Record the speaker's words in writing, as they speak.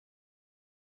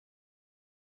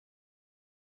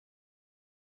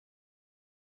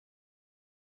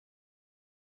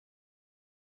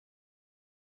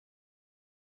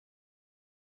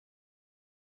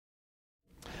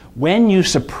When you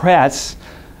suppress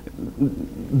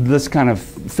this kind of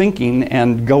thinking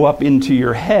and go up into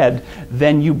your head,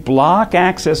 then you block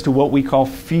access to what we call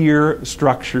fear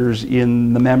structures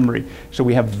in the memory. So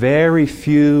we have very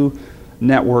few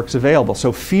networks available.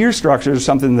 So fear structures is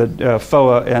something that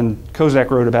Foa and Kozak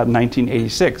wrote about in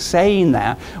 1986, saying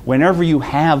that whenever you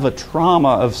have a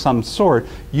trauma of some sort,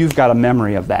 you've got a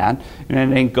memory of that,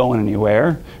 and it ain't going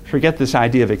anywhere. Forget this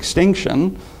idea of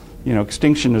extinction. You know,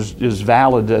 extinction is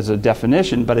valid as a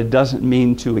definition, but it doesn't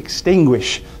mean to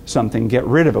extinguish something, get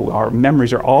rid of it. Our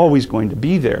memories are always going to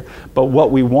be there. But what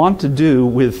we want to do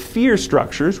with fear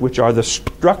structures, which are the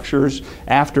structures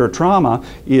after a trauma,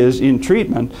 is in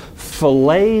treatment,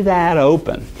 fillet that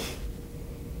open.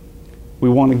 We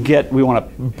want to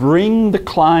bring the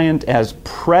client as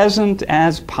present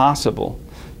as possible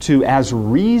to as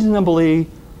reasonably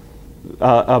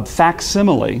a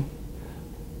facsimile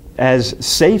as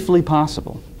safely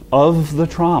possible of the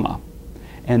trauma,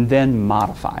 and then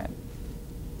modify it.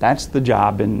 That's the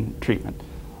job in treatment,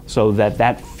 so that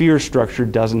that fear structure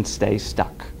doesn't stay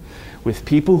stuck. With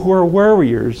people who are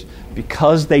worriers,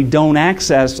 because they don't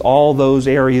access all those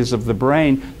areas of the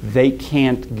brain, they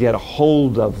can't get a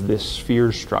hold of this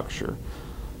fear structure.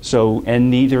 So,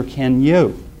 and neither can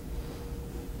you.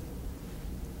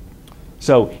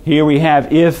 So here we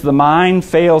have, if the mind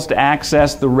fails to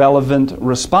access the relevant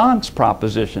response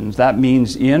propositions, that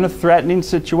means in a threatening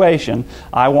situation,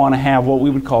 I want to have what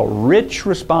we would call rich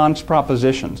response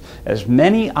propositions, as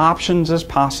many options as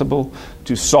possible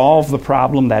to solve the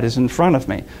problem that is in front of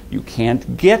me. You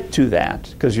can't get to that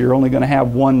because you're only going to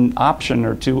have one option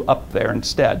or two up there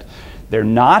instead. They're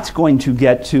not going to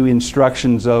get to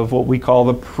instructions of what we call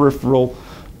the peripheral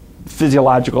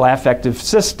physiological affective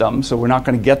system, so we're not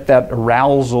going to get that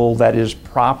arousal that is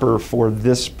proper for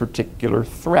this particular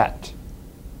threat.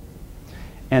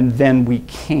 And then we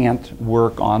can't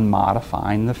work on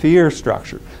modifying the fear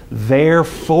structure.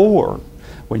 Therefore,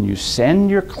 when you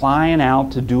send your client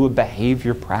out to do a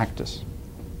behavior practice,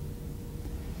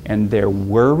 and they're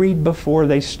worried before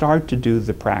they start to do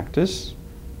the practice,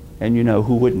 and you know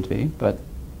who wouldn't be, but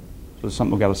it's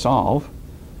something we've got to solve,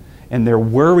 and they're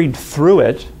worried through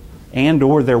it, and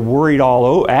or they're worried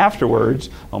all afterwards.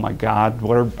 Oh my God,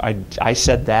 I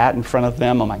said that in front of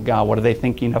them. Oh my God, what are they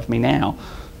thinking of me now?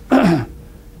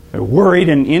 They're worried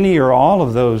in any or all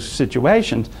of those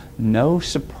situations. No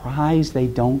surprise they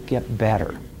don't get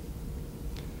better,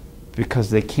 because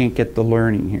they can't get the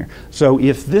learning here. So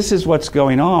if this is what's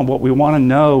going on, what we want to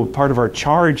know, part of our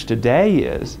charge today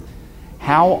is,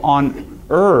 how on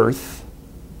earth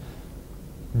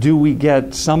do we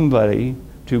get somebody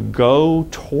to go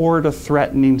toward a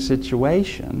threatening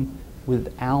situation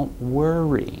without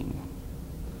worrying?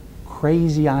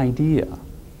 Crazy idea.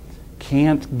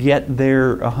 Can't get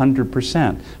there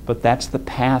 100%, but that's the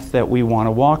path that we want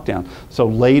to walk down. So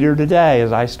later today,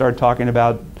 as I start talking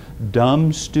about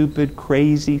dumb, stupid,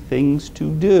 crazy things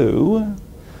to do,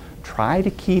 try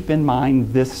to keep in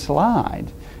mind this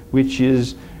slide, which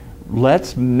is,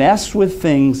 let's mess with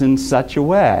things in such a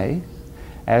way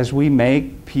as we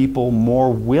make people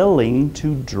more willing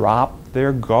to drop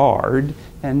their guard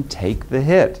and take the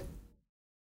hit.